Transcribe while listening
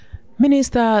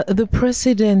Minister, the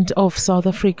President of South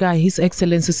Africa, His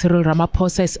Excellency Cyril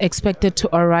Ramaphosa, is expected to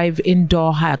arrive in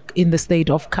Doha in the State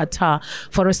of Qatar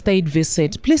for a state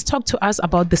visit. Please talk to us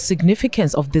about the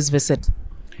significance of this visit.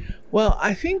 Well,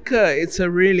 I think it's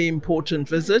a really important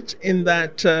visit in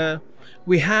that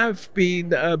we have been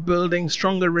building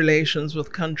stronger relations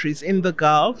with countries in the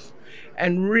Gulf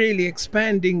and really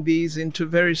expanding these into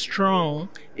very strong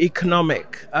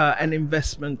economic and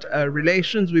investment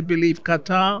relations. We believe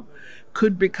Qatar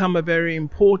could become a very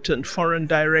important foreign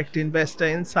direct investor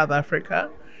in South Africa.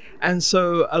 And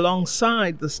so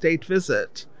alongside the state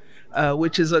visit,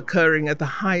 which is occurring at the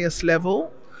highest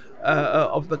level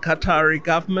of the Qatari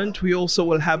government, we also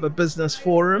will have a business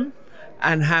forum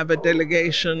and have a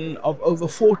delegation of over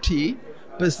 40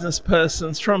 business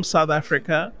persons from South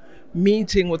Africa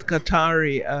meeting with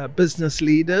Qatari business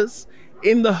leaders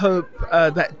in the hope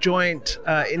that joint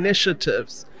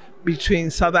initiatives between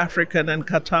South African and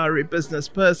Qatari business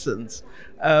persons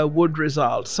would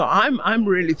result. So I'm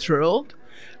really thrilled.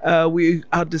 We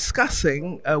are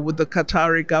discussing with the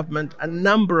Qatari government a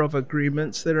number of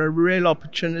agreements. There are real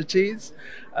opportunities,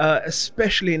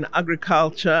 especially in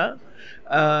agriculture,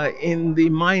 in the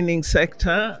mining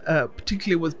sector,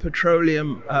 particularly with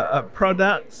petroleum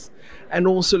products, and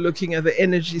also looking at the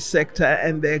energy sector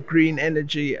and their green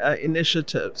energy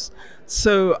initiatives.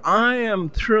 So I am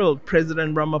thrilled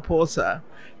President Ramaphosa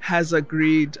has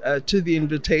agreed to the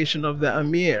invitation of the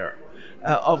Amir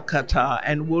of Qatar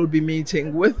and will be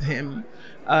meeting with him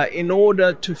in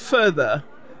order to further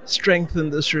strengthen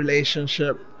this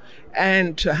relationship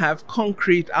and to have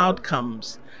concrete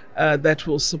outcomes that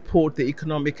will support the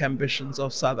economic ambitions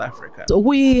of South Africa. So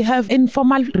we have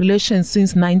informal relations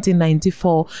since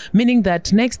 1994, meaning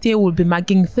that next year we'll be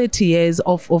marking 30 years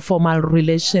of formal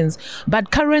relations.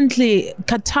 But currently,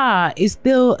 Qatar is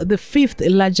still the fifth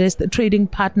largest trading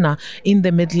partner in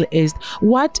the Middle East.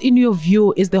 What, in your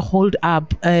view, is the hold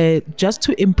up just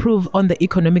to improve on the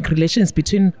economic relations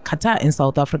between Qatar and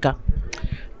South Africa?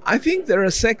 I think there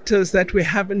are sectors that we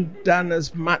haven't done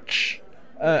as much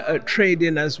trade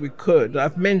in as we could.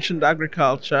 I've mentioned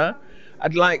agriculture.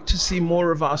 I'd like to see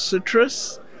more of our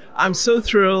citrus. I'm so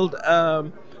thrilled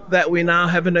that we now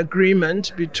have an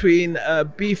agreement between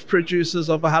beef producers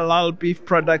of halal beef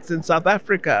products in South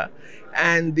Africa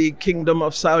and the Kingdom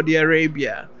of Saudi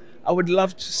Arabia. I would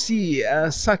love to see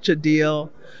such a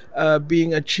deal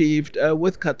being achieved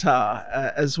with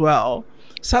Qatar as well.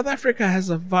 South Africa has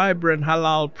a vibrant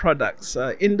halal products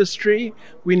industry.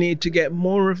 We need to get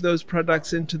more of those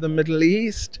products into the Middle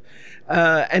East,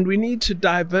 and we need to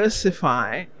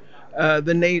diversify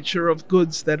the nature of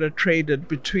goods that are traded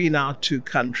between our two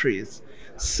countries.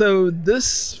 So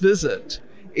this visit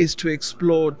is to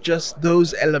explore just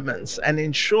those elements and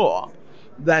ensure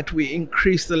that we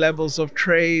increase the levels of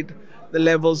trade, the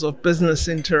levels of business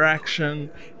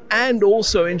interaction, and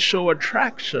also ensure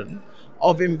attraction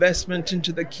of investment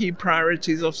into the key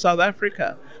priorities of South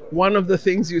Africa. One of the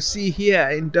things you see here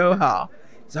in Doha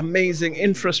is amazing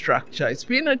infrastructure. It's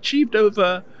been achieved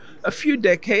over a few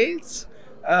decades.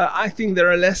 I think there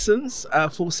are lessons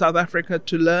for South Africa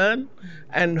to learn,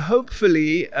 and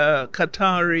hopefully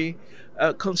Qatari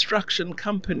construction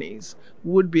companies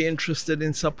would be interested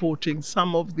in supporting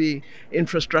some of the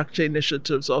infrastructure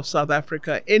initiatives of South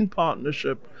Africa in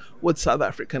partnership with South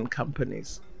African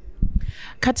companies.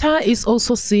 Qatar is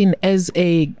also seen as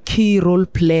a key role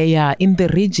player in the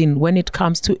region when it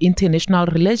comes to international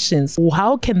relations.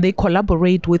 How can they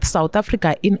collaborate with South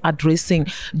Africa in addressing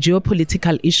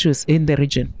geopolitical issues in the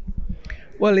region?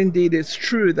 Well, indeed, it's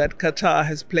true that Qatar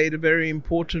has played a very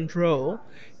important role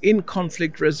in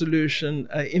conflict resolution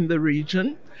in the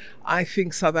region. I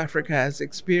think South Africa has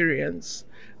experience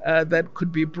that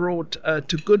could be brought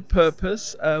to good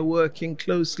purpose, working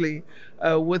closely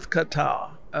with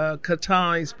Qatar.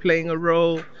 Qatar is playing a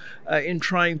role in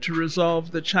trying to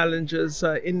resolve the challenges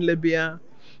in Libya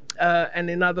and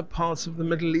in other parts of the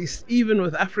Middle East, even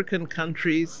with African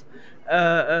countries.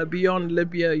 Beyond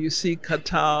Libya, you see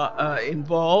Qatar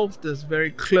involved. There's a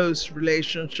very close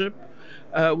relationship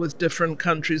with different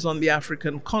countries on the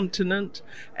African continent.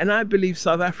 And I believe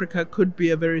South Africa could be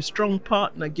a very strong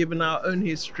partner given our own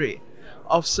history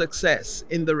of success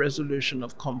in the resolution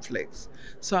of conflicts.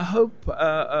 So I hope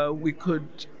we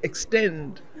could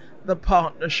extend the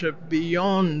partnership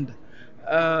beyond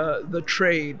the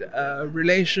trade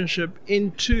relationship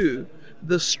into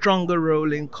the stronger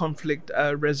role in conflict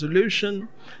resolution.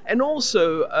 And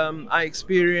also I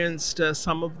experienced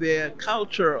some of their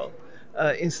cultural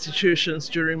institutions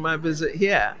during my visit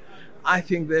here. I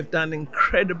think they've done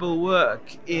incredible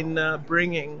work in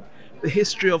bringing the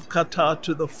history of Qatar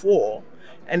to the fore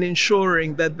and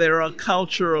ensuring that there are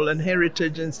cultural and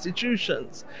heritage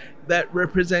institutions that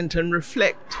represent and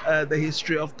reflect the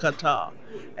history of Qatar.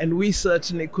 And we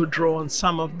certainly could draw on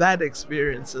some of that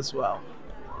experience as well.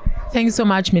 Thanks so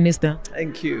much, Minister.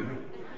 Thank you.